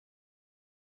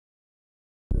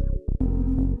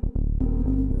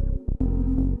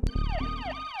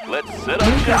Let's set New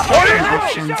up shop. construction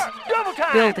options. Double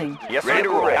time! Building. Yes, Ready sir. to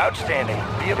roll. Outstanding.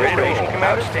 Restoration,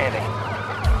 Commander. Outstanding.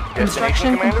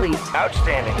 Construction Destination, Commander? complete.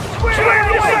 Outstanding. Square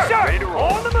away, sir! Ready to roll.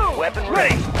 On the move! Weapon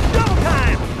ready! ready. Double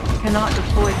time! Cannot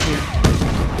deploy here.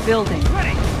 Building.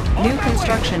 Ready! On New my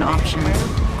construction way. options.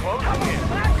 Closing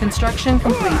in. Construction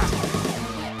complete.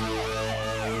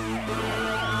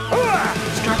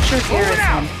 Structure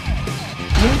garrison.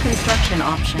 New construction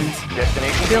options.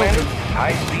 Destination, Building. Commander?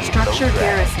 High speed. Structure low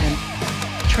drag. garrison.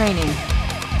 Training.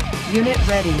 Unit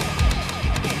ready.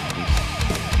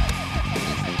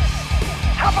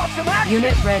 How about some action?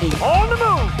 Unit ready. On the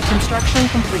move! Construction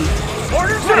complete.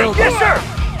 Orders, sir! Building. Yes, sir!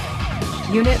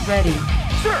 Unit ready.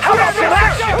 Sir, how about some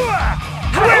action?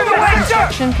 Clear the way, sir!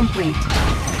 Construction complete.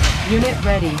 Unit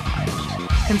ready.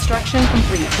 Construction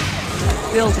complete.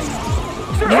 Building.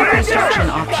 Sir, New yes, sir! construction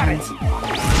Got it. options.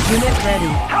 Unit ready.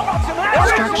 How about some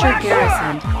action? Structure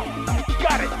garrisoned.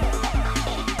 Got it!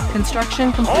 Construction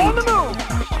On the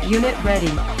complete. move! Unit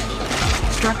ready.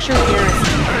 Structure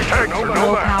garrisoned.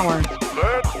 Low power.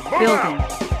 Building.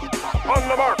 On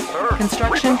the mark, sir!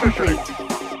 Construction complete.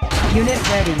 Unit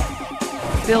ready.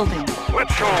 Building.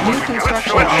 Let's show New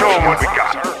construction what we options.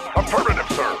 got, sir! Affirmative,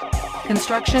 sir!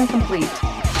 Construction complete.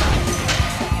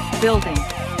 Building.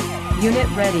 Unit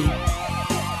ready.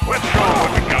 Let's show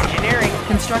what we got. Engineering.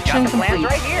 Construction Got the plans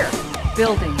complete. right here.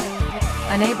 Building.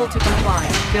 Unable to comply.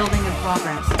 Building in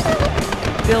progress.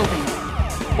 Building.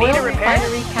 Oil Need a repair?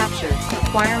 refinery captured.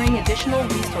 Acquiring additional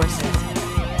resources.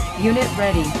 Unit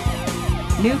ready.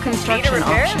 New construction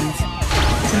repair? options.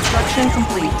 Construction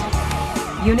complete.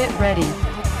 Unit ready.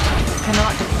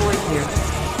 Cannot deploy here.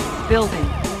 Building.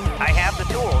 I have the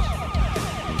tools.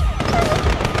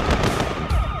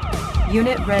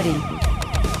 Unit ready.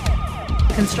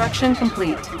 Construction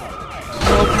complete.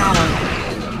 Low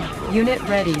power. Unit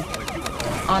ready.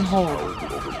 On hold.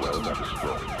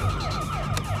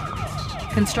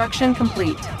 Construction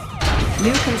complete.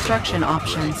 New construction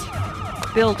options.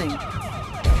 Building.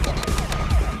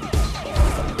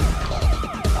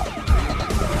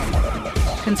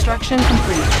 Construction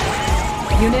complete.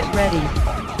 Unit ready.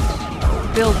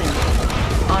 Building.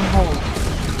 On hold.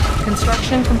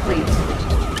 Construction complete.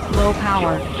 Low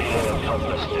power.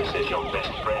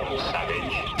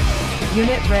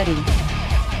 Unit ready.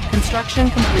 Construction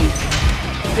complete.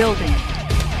 Building.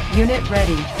 Unit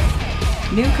ready.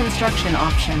 New construction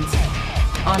options.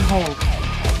 On hold.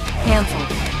 Cancel.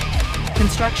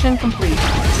 Construction complete.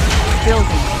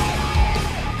 Building.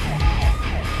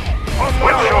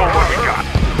 Let's show what we got.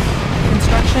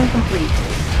 Construction complete.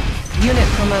 Unit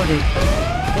promoted.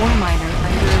 Ore miner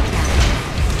under attack.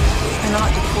 Cannot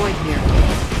deploy here.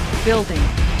 Building.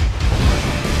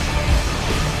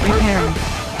 Repairing.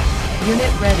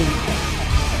 Unit ready.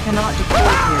 Cannot deploy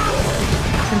here.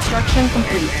 Construction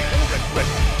complete.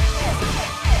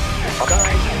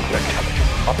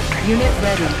 Unit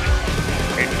ready.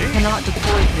 Cannot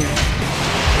deploy here.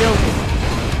 Building.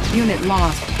 Unit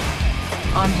lost.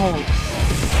 On hold.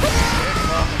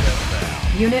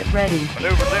 Unit ready.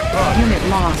 Unit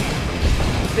lost.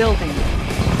 Building.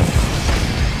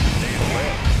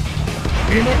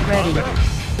 Unit ready.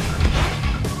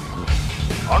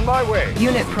 On my way.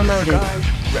 Unit promoted.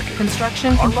 Ready.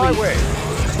 Construction On my complete. way.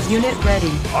 Unit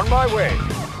ready. On my way.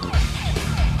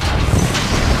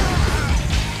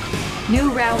 New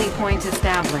rally point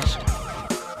established.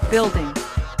 Building.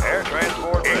 Air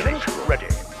transport ready.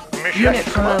 Mission Unit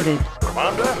promoted.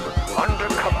 Commander,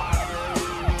 undercover.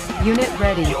 Unit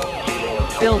ready.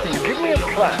 Building. Give me a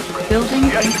plan. Building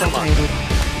Yes, infiltrated.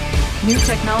 New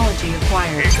technology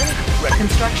acquired. Agent ready.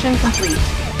 Construction complete.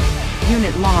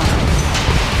 Unit lost.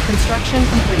 Construction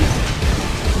complete.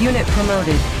 Unit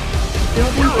promoted.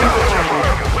 Building infiltrated.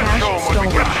 Cash Let's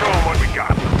stolen. show 'em what we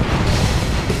got.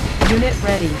 Unit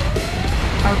ready.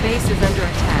 Our base is under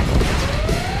attack.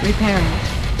 Repairing.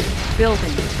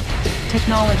 Building.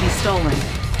 Technology stolen.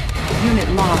 Unit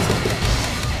lost.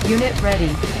 Unit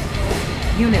ready.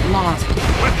 Unit lost.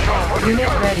 Let's show 'em what we Unit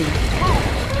got. ready.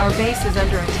 Our base is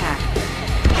under attack.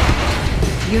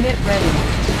 Unit ready.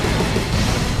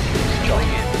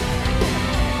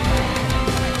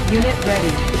 Unit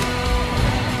ready.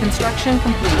 Construction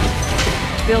complete.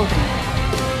 Building.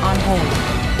 On hold.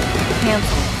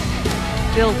 Cancel.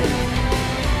 Building.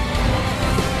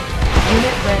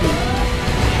 Unit ready.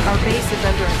 Our base is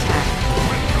under attack.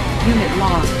 Unit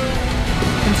lost.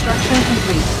 Construction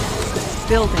complete.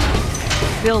 Building.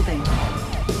 Building.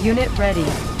 Unit ready.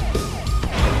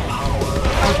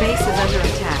 Our base is under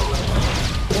attack.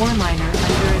 Ore miner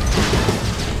under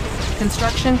attack.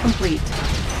 Construction complete.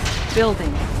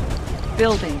 Building.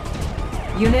 Building.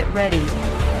 Unit ready.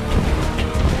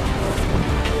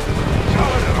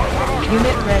 Solid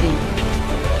Unit ready.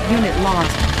 Unit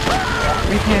lost.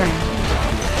 Repairing.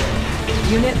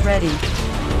 Unit ready.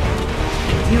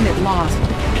 Unit lost.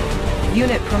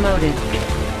 Unit promoted.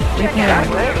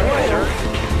 Repairing.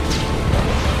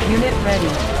 Unit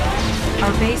ready.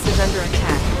 Our base is under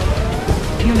attack.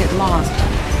 Unit lost.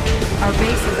 Our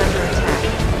base is under attack.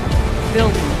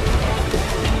 Building.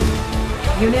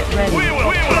 Unit ready.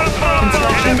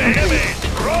 Construction complete.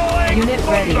 Unit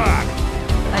ready.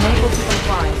 Unable to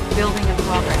comply. Building in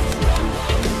progress.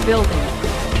 Building.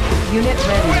 Unit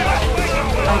ready.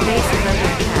 Our base is under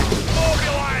attack.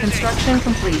 Construction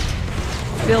complete.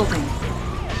 Building.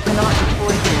 Cannot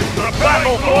deploy here. The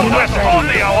battle focus on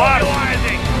the allies!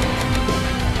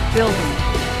 Building.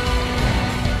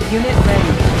 Unit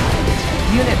ready.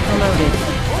 Unit promoted.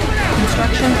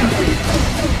 Construction complete.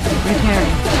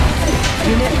 Repairing.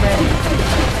 Unit ready.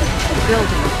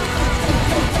 Building.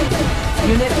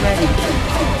 Unit ready.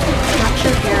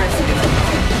 Structure garrison.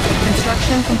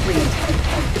 Construction complete.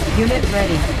 Unit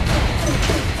ready.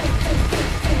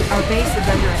 Our base is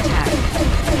under attack.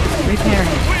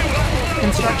 Repairing.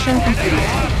 Construction complete.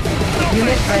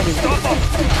 Unit ready.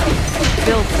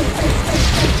 Building.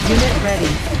 Unit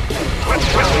ready.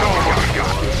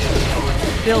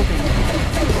 Building.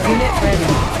 Unit ready.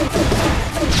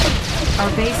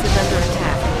 Our base is under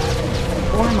attack.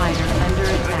 Ore miner under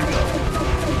attack.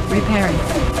 Repairing.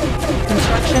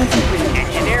 Construction complete.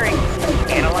 Engineering.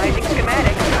 Analyzing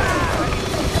schematics.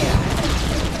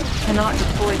 Cannot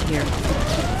deploy here.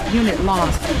 Unit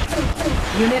lost.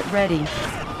 Unit ready.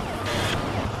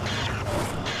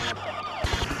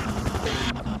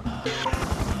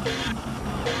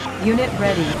 Unit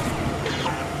ready.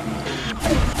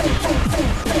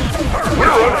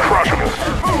 We're uncrushable.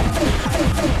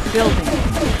 Building.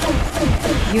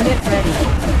 Unit ready.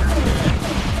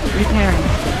 Repairing.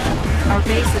 Our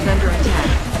base is under attack.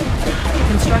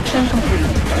 Construction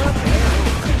complete.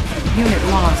 Unit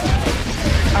lost.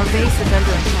 Our base is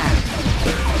under attack.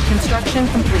 Construction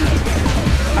complete.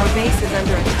 Our base is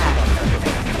under attack.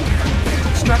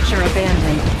 Structure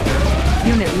abandoned.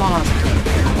 Unit lost.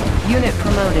 Unit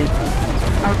promoted.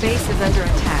 Our base is under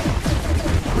attack.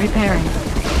 Repairing.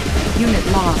 Unit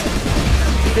lost.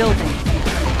 Building.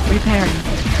 Repairing.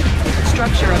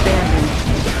 Structure abandoned.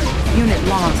 Unit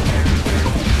lost.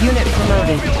 Unit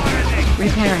promoted.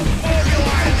 Repairing.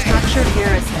 Structure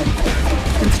garrison.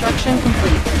 Construction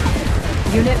complete.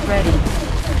 Unit ready.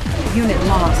 Unit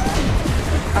lost.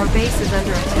 Our base is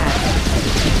under attack.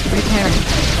 Repairing.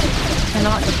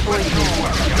 Cannot deploy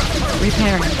here.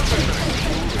 Repairing.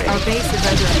 Our base is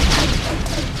under attack.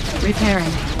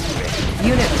 Repairing.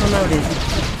 Unit promoted.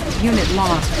 Unit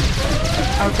lost.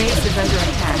 Our base is under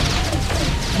attack.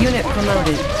 Unit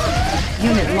promoted.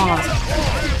 Unit lost.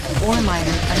 Ore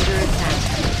miner under attack.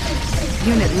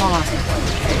 Unit lost.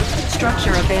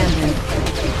 Structure abandoned.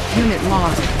 Unit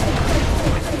lost.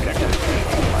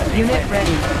 Unit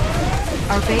ready.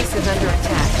 Our base is under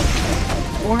attack.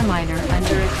 Ore miner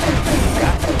under attack.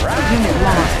 Unit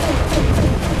lost.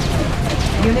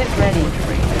 Unit ready.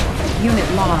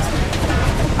 Unit lost.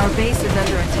 Our base is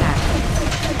under attack.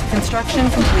 Construction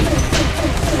complete.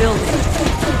 Building.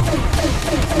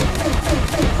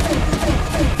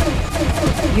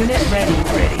 Unit ready.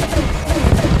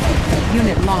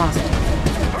 Unit lost.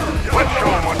 Let's show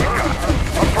them what we got.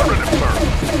 Affirmative, sir.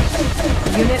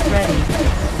 Unit ready.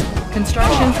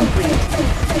 Construction complete.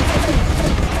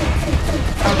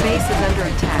 Our base is under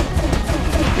attack.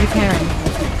 Repairing.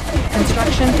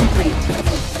 Construction complete.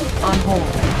 On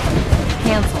hold.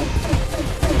 Cancel.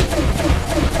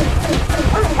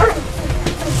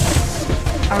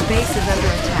 Our base is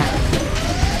under attack.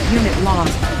 Unit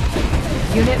lost.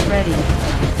 Unit ready.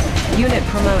 Unit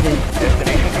promoted.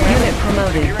 Unit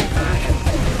promoted.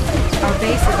 Our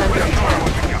base is under attack.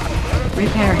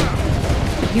 Repairing.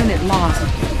 Unit lost.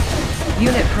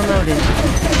 Unit promoted.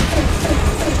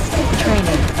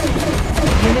 Training.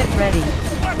 Unit ready.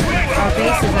 Our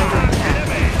base is under attack.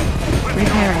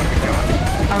 Repairing.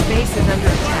 Our base is under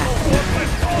attack.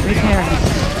 Repairing.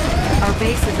 Our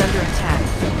base is under attack.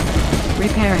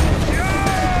 Repairing.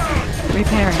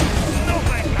 Repairing.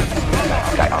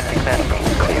 Sky optic vessel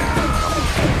clear.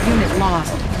 Unit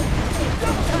lost.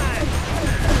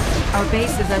 Our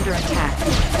base is under attack.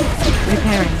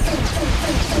 Repairing.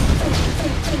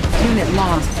 Unit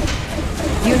lost.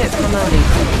 Unit promoted.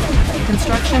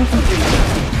 Construction complete.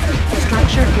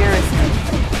 Structure garrison.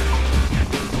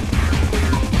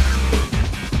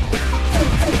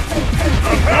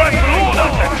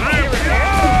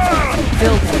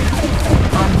 Building.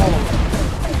 On hold.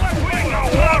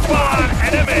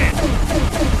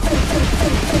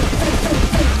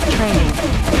 Training.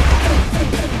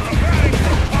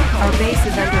 Our base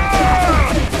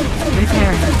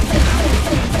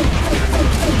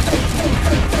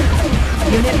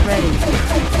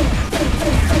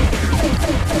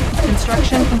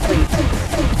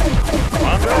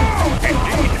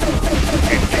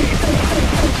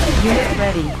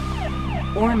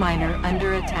Ore miner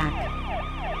under attack.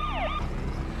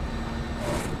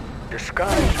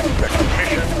 Disguise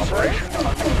recognition operation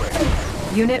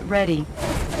underway. Unit ready.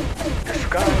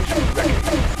 Disguise ready.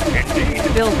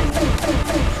 Indeed. Building.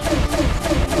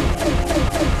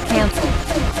 Cancel.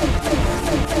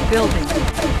 Building.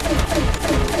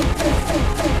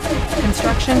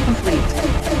 Construction complete.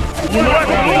 Unit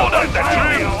ready.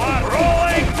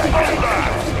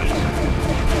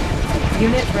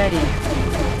 Unit ready.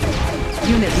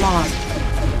 Unit lost.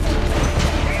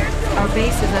 Our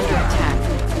base is under attack.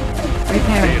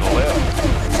 Repairing.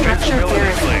 Structure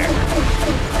garrison.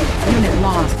 Unit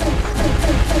lost.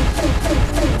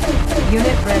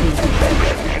 Unit ready.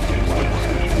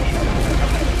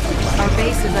 Our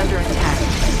base is under attack.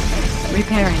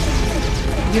 Repairing.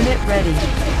 Unit ready.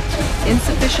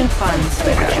 Insufficient funds.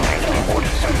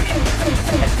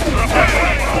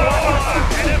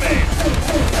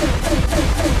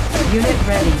 Unit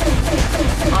ready.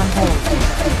 On hold.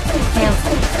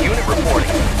 Cancel. Unit reporting.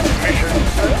 Mission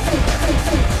set.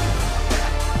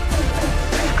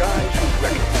 Disguise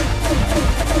ready.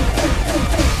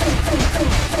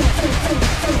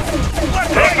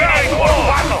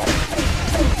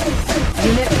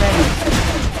 Unit ready.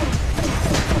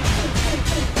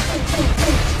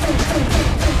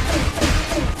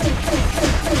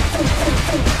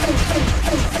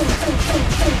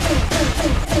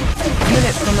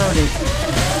 Unit promoted.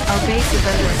 Our base is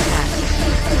under attack.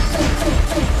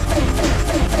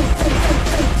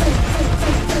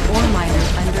 Ore miner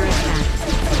under attack.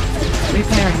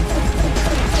 Repairing.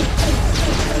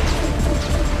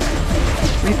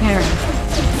 Repairing.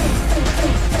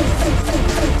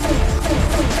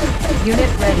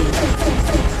 Unit ready.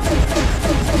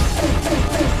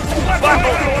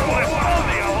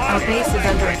 Our base is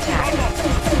under attack.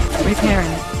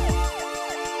 Repairing.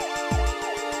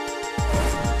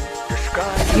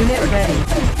 Unit ready.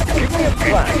 Give me a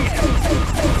plan.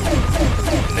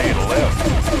 Need left.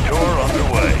 Tour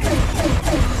underway.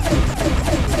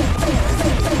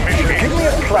 Mission. Give me a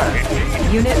plan.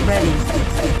 Unit ready.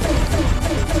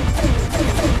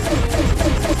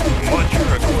 What's your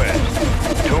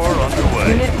request? Tour underway.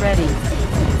 Unit ready.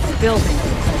 Building.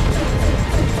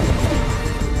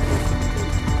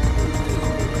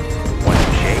 Want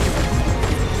to shake?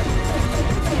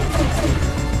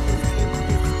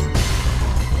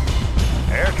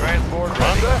 Air transport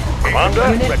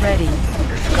Commander? Unit ready.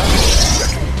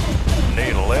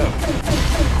 Need left.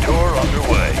 Tour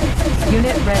underway.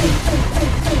 Unit ready.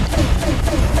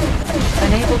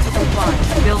 Unable to comply.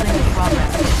 Building in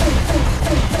progress.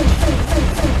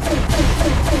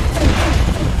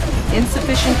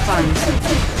 Insufficient funds.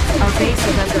 Our base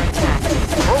is under attack.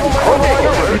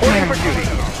 Reporting for Repairing. duty.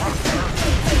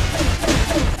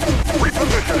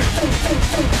 Repositioning.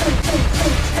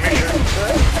 Mission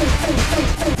set.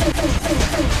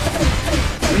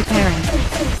 Repairing.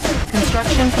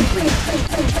 Construction complete.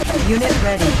 Unit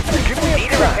ready. Give me a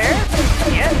Need a plan. repair?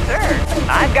 Yes, sir.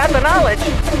 I've got the knowledge.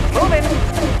 Moving.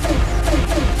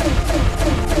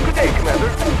 Good day,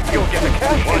 Commander. You'll get the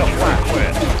cash in What's a your flash.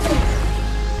 request?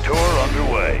 Tour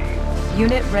underway.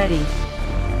 Unit ready.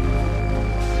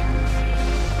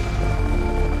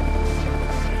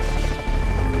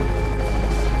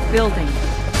 Building.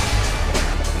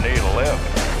 Need left.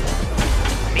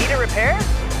 Need a repair?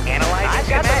 Analyzing I've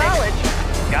got the knowledge.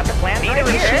 Got the plan right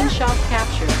Mission here. shop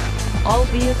captured. All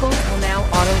vehicles will now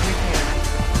auto-repair.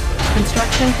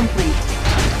 Construction complete.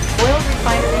 Oil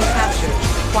refinery captured.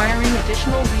 Acquiring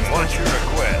additional What's your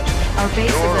resources. request? Our base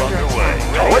is Tour under underway.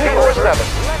 attack. 24/7.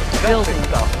 Building.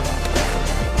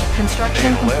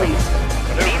 Construction Need complete.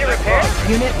 left. Need a repair?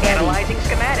 Unit ready. Analyzing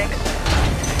schematics.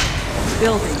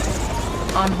 Building.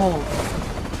 On hold.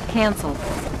 Cancel.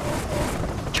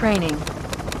 Training.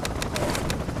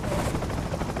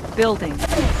 Building.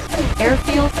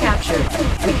 Airfield captured.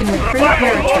 We can recruit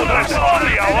paratroopers.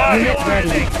 Unit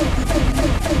ready.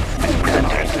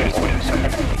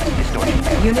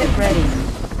 Unit ready.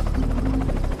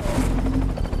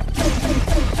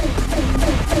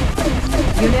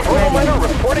 Unit Coal miner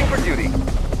ready. reporting for duty.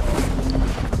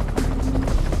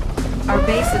 Our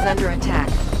base is under attack.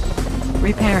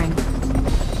 Repairing.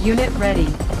 Unit ready.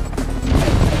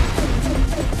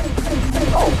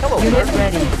 Oh, hello, Unit sir.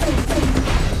 ready.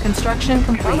 Construction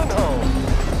complete. Coming home.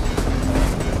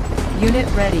 Unit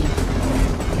ready.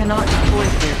 Cannot deploy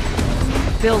here.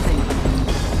 Building.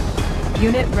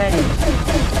 Unit ready.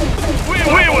 We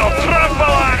will trample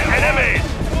on enemies!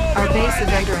 Our base is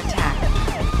under attack.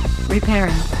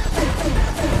 Repairing.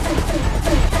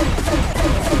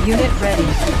 Unit ready.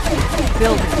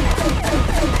 Building.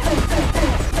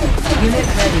 Unit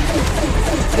ready.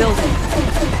 Building.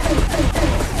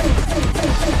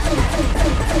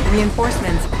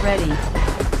 Reinforcements ready.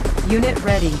 Unit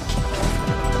ready.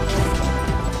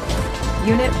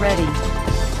 Unit ready.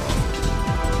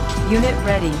 Unit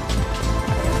ready.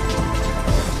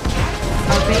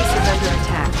 Our base is under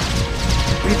attack.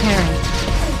 Repairing.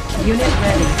 Unit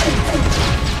ready.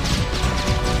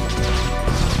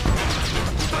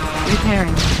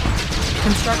 Repairing.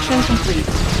 Construction complete.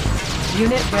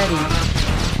 Unit ready.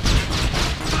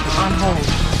 On hold.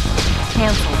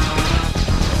 Cancel.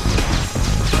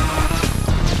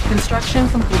 Construction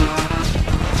complete.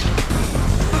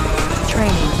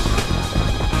 Training.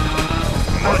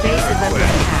 Our base is under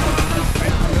attack.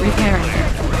 Repairing.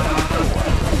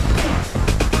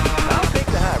 I'll take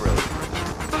the high road.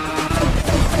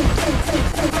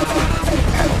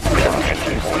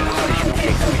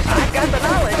 I've got the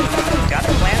knowledge. Got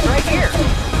the plans right here.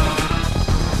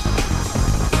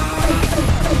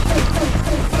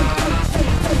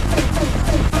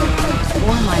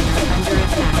 Ore miner under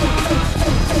attack.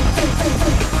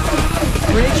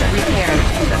 Bridge repaired.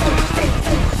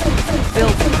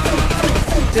 Building.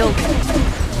 Building.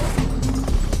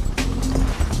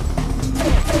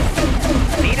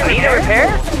 Need a repair?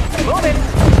 Moving.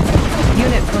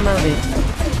 Unit promoted.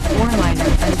 Ore miner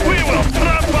under We will attack.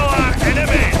 trample our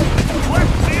enemies.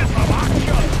 Let's see some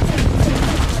action.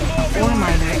 Ore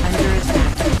miner under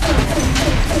attack.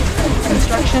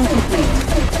 Construction complete.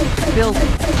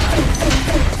 Building.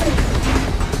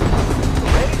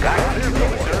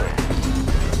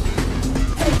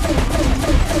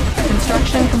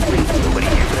 Construction complete.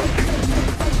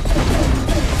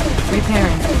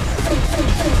 Repairing.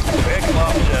 Big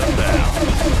Mom set them down.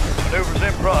 Maneuvers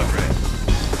in progress.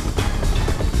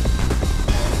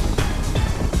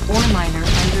 Ore miner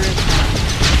under attack.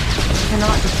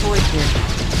 Cannot deploy here.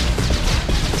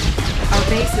 Our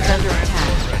base is under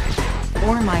attack.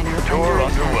 Ore miner Tour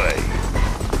under underway.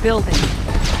 attack. Building.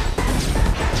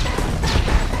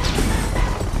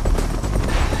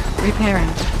 Repairing.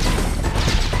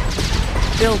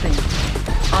 Building.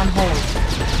 On hold.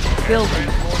 Building.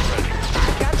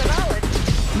 Got the knowledge.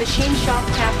 Machine shop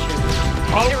captured.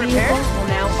 All Need a repair? vehicles will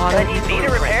now auto Need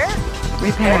a repair?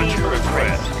 Repairing. What's your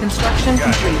request? Construction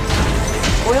complete.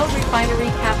 Oil refinery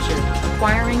captured.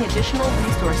 Acquiring additional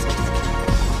resources.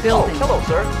 Building. Hello,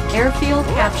 sir. Airfield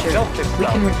captured. We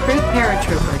can recruit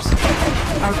paratroopers.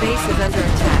 Our base is under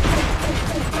attack.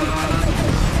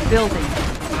 Building.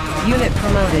 Unit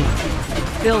promoted.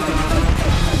 Building.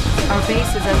 Our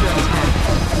base is under attack.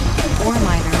 Ore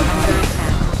miner under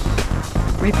attack.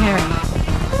 Repairing.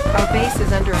 Our base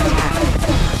is under attack.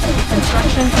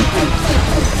 Construction complete.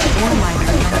 Ore miner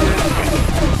under attack.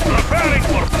 Preparing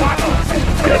for battle.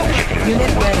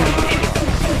 Unit ready.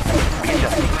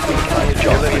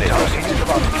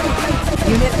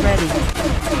 Unit ready.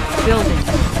 Building.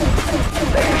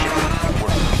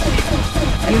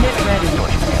 Unit ready.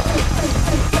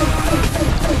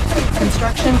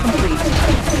 Construction complete.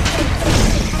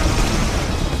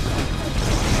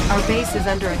 Our base is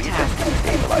under attack.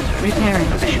 Repairing.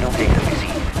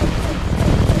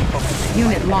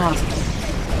 Unit lost.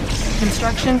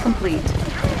 Construction complete.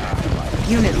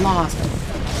 Unit lost.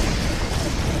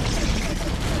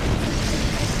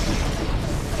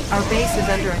 Our base is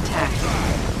under attack.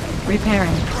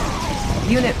 Repairing.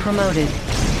 Unit promoted.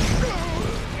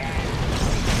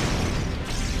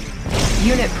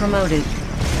 Unit promoted.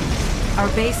 Our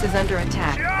base is under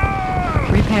attack.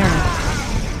 Repairing.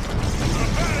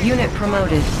 Unit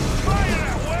promoted.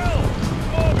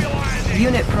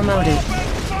 Unit promoted.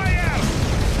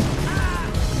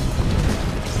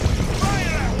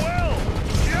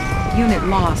 Unit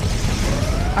lost.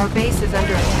 Our base is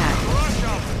under attack.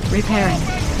 Repairing.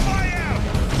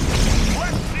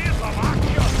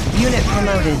 Unit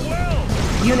promoted.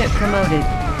 Unit promoted.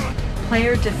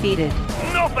 Player defeated.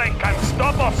 Nothing can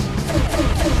stop us.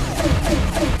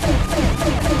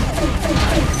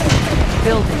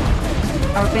 Building.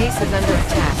 Our base is under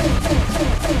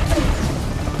attack.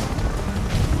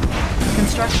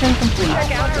 Construction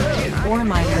complete. Ore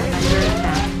miner under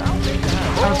attack.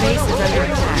 Our base is under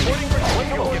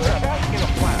attack.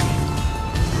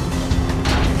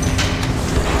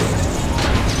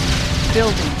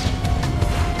 Building.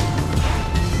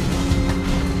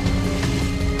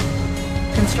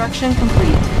 Construction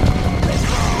complete.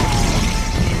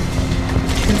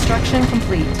 Construction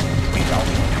complete.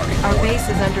 Our base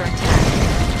is under attack.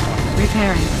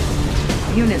 Repairing.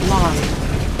 Unit lost.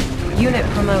 Unit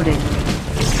promoted.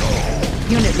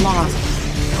 Unit lost.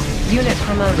 Unit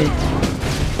promoted.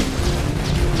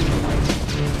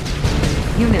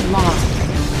 Unit lost.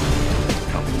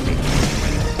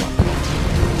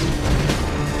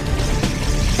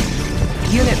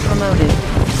 promoted.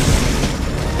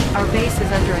 Our base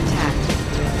is under attack.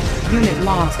 Unit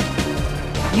lost.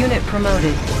 Unit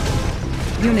promoted.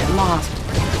 Unit lost.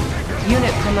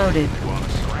 Unit promoted.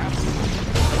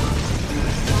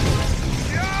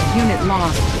 Unit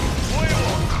lost. We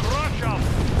will crush 'em.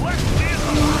 Let's see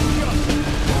the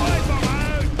wipe 'em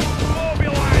out.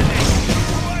 Mobilizing.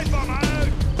 Wipe 'em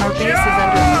out. Our base is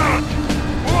under attack.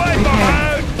 Wipe 'em Repair.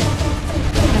 out.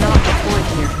 Cannot deploy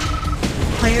here.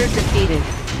 Player defeated.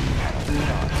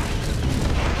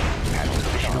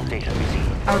 Additional data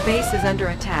received. Our base is under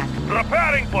attack.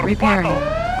 Preparing for Repairing.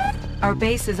 battle. Our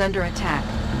base is under attack.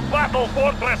 Battle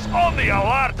fortress on the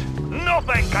alert.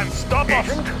 Nothing can stop us.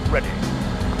 Agent ready.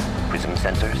 Prism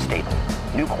sensor stable.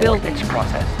 New Building. coordinates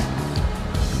processed.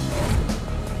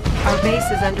 Our base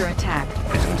is under attack.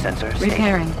 Prism sensor stable.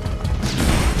 Repairing.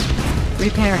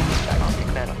 Repairing.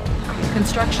 Diagnostic manifold.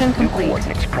 Construction New complete.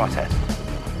 coordinates processed.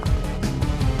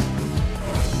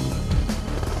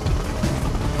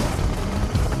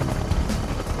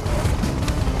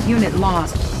 Unit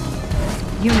lost.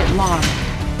 Unit lost.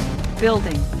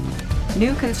 Building.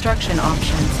 New construction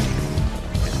options.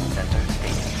 Prism sensor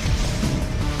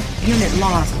stable. Unit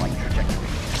lost. Flight trajectory.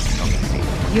 Docking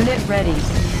stable. Unit ready.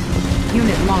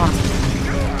 Unit lost.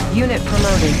 Unit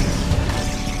promoted.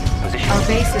 Position. Our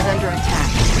base is under attack.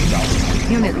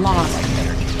 Unit lost.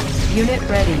 Unit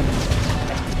ready.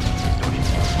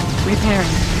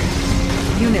 Repairing.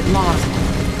 Unit lost.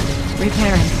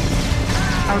 Repairing.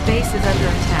 Our base is under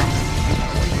attack.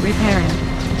 Repairing.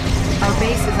 Our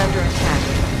base is under attack.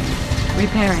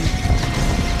 Repairing.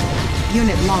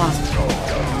 Unit lost.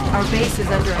 Our base is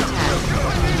under attack.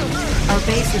 Our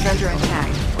base is under attack.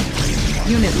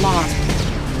 Unit lost.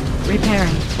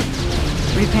 Repairing.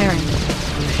 Repairing.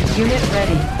 Unit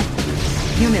ready.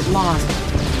 Unit lost.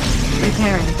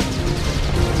 Repairing.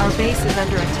 Our base is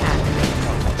under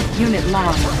attack. Unit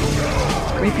lost.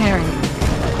 Repairing.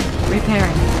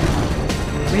 Repairing.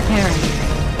 Repairing.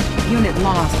 Unit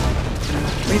lost.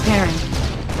 Repairing.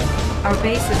 Our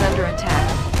base is under attack.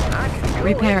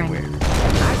 Repairing.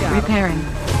 Repairing.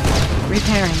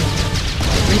 Repairing.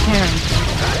 Repairing.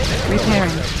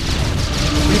 Repairing.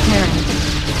 Repairing.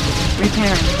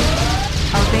 Repairing.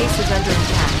 Our base is under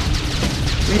attack.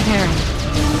 Repairing.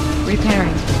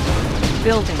 Repairing.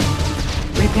 Building.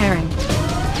 Repairing.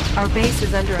 Our base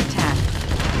is under attack.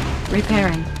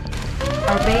 Repairing.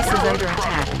 Our base is under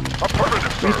attack.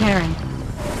 Affirmative, sir. Repairing.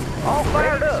 All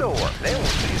fired up. They will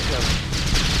see each other.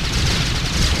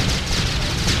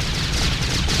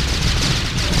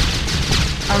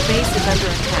 Our base is under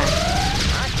attack.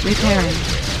 Repairing.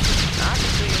 I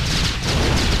can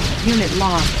see Unit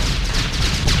lost. it.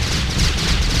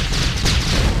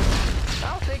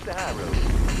 I'll take the high road.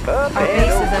 Up Our and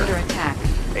base over. is under attack.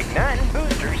 Igniting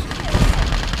boosters.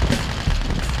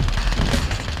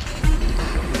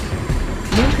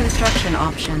 New construction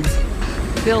options.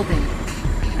 Building.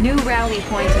 New rally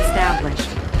point established.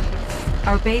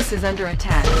 Our base is under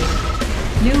attack.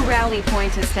 New rally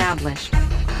point established.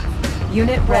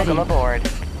 Unit ready. Welcome aboard.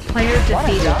 Player Want to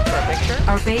defeated. stop for a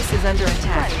picture? Our base is under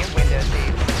attack. Plenty of window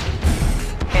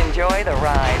seats. Enjoy the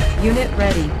ride. Unit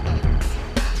ready.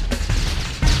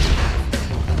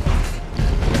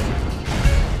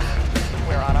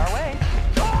 We're on our way.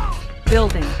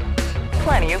 Building.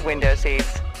 Plenty of window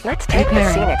seats. Let's take the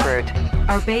Repairing. scenic route.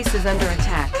 Our base is under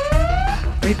attack.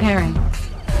 Repairing.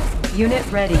 Unit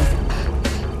ready.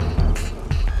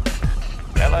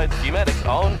 Allied schematics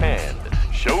on hand.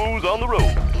 Shows on the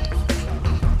road.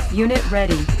 Unit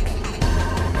ready.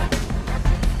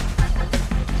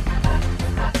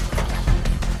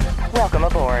 Welcome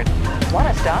aboard. Want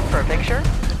to stop for a picture?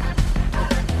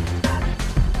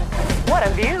 What a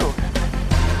view!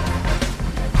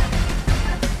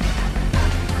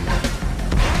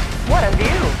 What a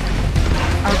view!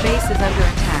 Our base is under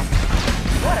attack.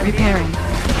 What a Repairing.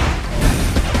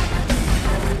 view!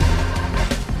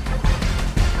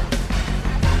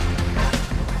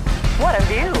 What a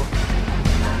view!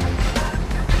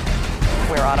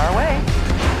 We're on our way.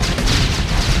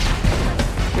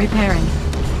 Repairing.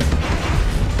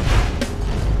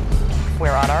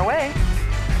 We're on our way.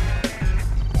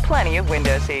 Plenty of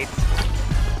window seats.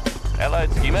 Allied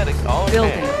schematics on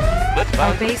Building. hand. Let's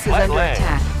Our find some base is flat under land.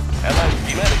 attack. Allied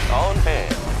schematics on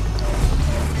hand.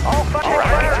 All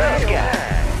fired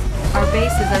up. Our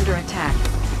base is under attack.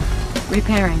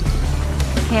 Repairing.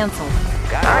 Cancel.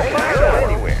 Got it fired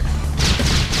anywhere.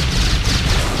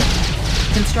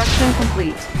 Construction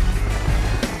complete.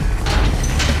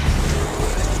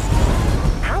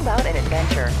 How about an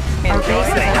adventure? Our Enjoy base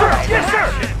is the under ride.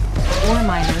 attack. Ore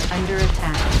miner under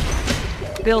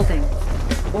attack. Building.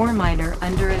 Ore miner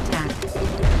under attack.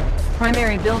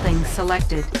 Primary building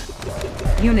selected.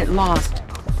 Unit lost.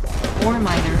 Ore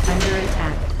miner under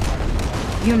attack.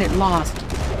 Unit lost.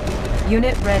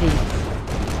 Unit ready.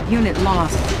 Unit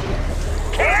lost.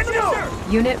 Can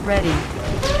do! Unit ready.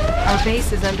 Our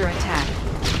base is under attack.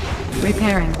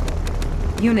 Repairing.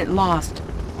 Unit lost.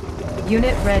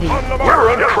 Unit ready.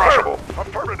 We're uncrushable.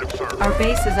 Affirmative, sir. Our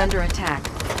base is under attack.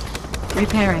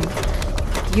 Repairing.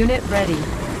 Unit ready.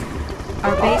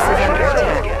 Our base is under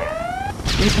attack.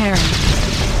 Repairing.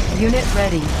 Unit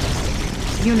ready.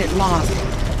 Unit lost.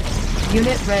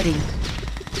 Unit ready.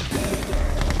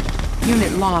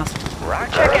 Unit lost.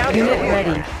 Check out Unit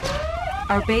ready.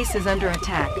 Our base is under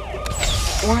attack.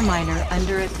 Ore miner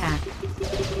under attack.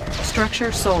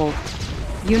 Structure sold.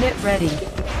 Unit ready.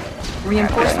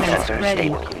 Reinforcements ready.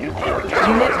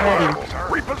 Unit ready.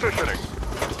 Repositioning.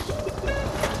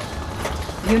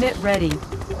 Unit ready.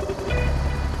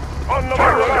 On the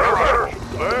mark.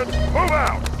 Let's move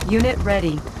out. Unit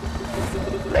ready.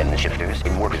 Lens shifters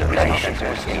in working condition.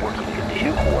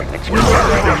 New coordinates. Unit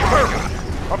ready.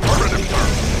 Affirmative, sir.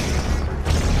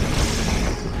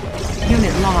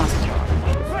 Unit lost.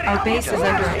 Our base is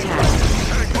under attack.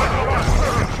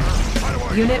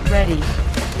 Unit ready.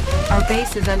 Our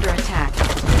base is under attack.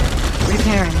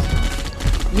 Repairing.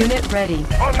 Unit ready.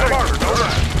 On the mark.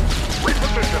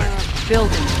 Repositioning.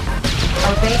 Building.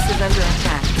 Our base is under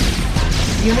attack.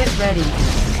 Unit ready.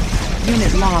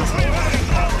 Unit lost.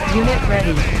 Unit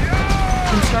ready.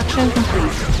 Construction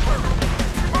complete.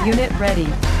 Unit ready.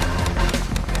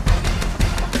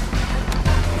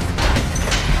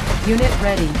 Unit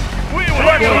ready. We will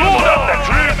load up the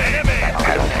troops.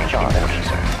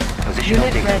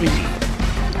 Unit ready.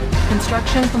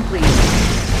 Construction complete.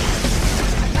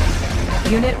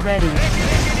 Unit ready.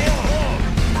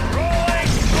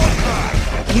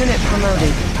 Unit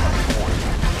promoted.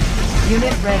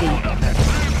 Unit ready.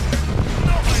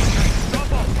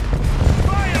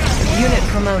 Unit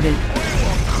promoted.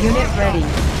 Unit ready.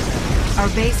 Our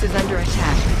base is under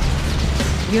attack.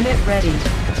 Unit ready.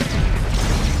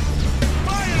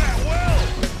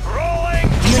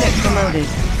 Unit promoted.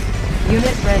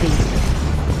 Unit ready.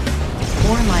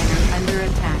 Ore miner under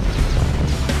attack.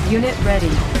 Unit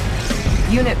ready.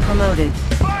 Unit promoted.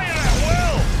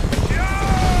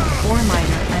 Ore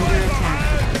miner under attack.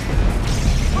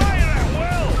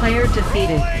 Player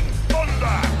defeated.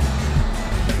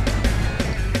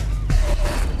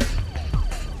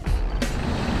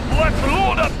 Let's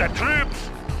load up the troops.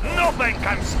 Nothing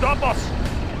can stop us.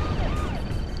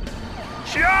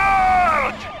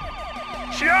 Charge!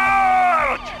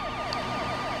 Charge!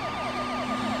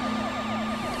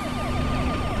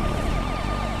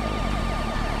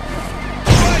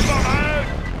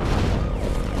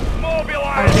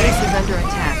 Our base is under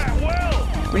attack.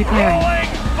 Repairing.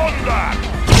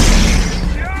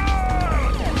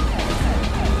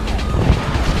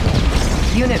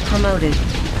 Unit promoted.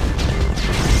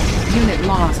 Unit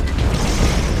lost.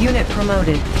 Unit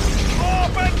promoted.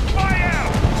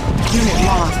 Unit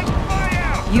lost.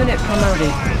 Unit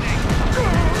promoted.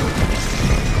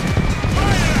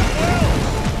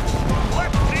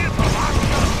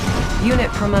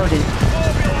 Unit promoted.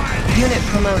 Unit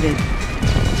promoted.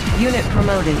 Unit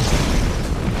promoted.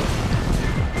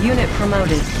 Unit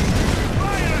promoted.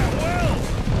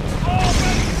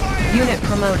 Unit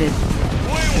promoted.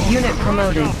 Unit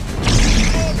promoted.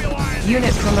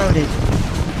 Unit promoted.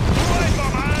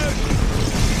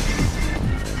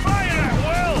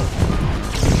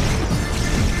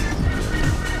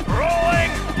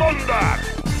 Rolling thunder!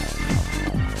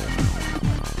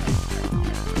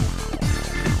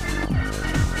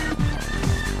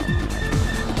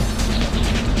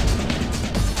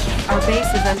 Our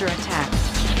base is under attack.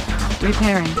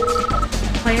 Repairing.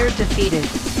 Player defeated.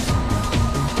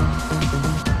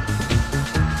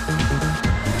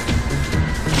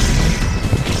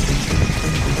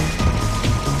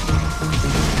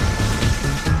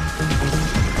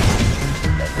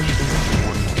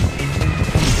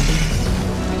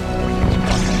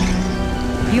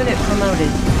 Unit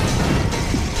promoted.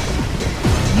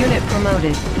 Unit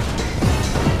promoted.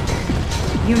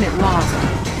 Unit lost.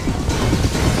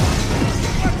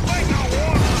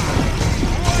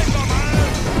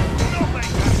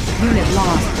 Unit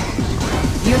lost.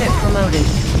 Unit promoted.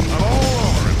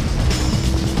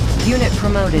 Unit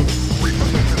promoted.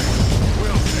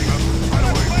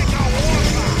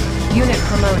 Unit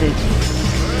promoted.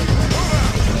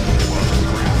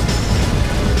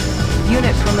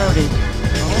 Unit promoted.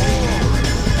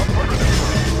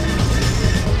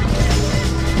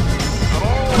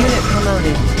 Unit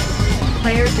promoted.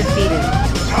 Player defeated.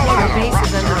 Our base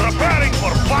is under attack. Preparing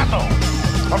for battle!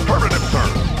 Affirmative, sir!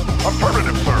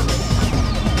 Affirmative, sir!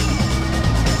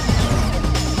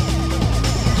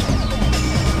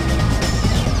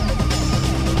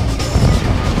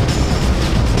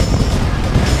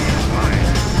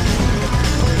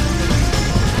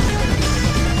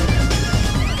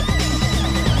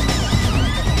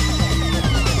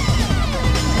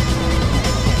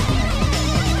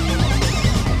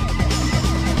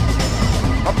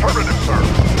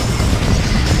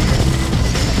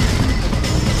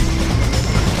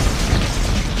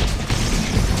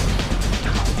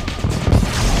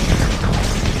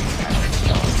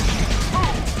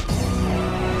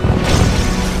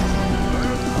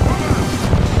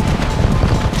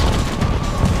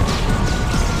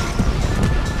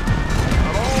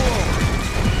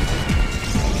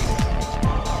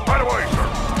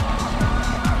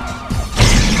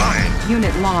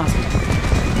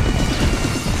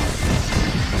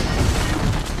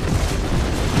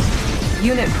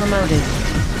 Unit promoted.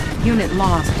 Unit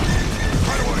lost.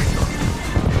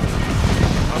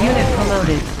 Unit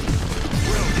promoted.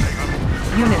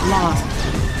 Unit lost.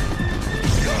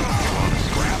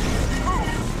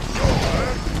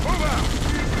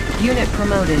 Unit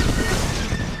promoted.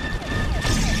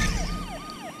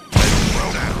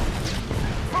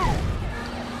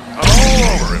 All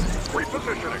over it.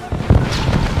 Repositioning.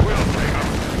 We'll take him.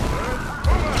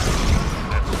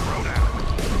 Let's throw down.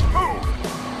 Move.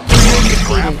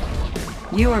 Defeated.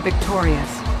 You are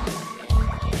victorious.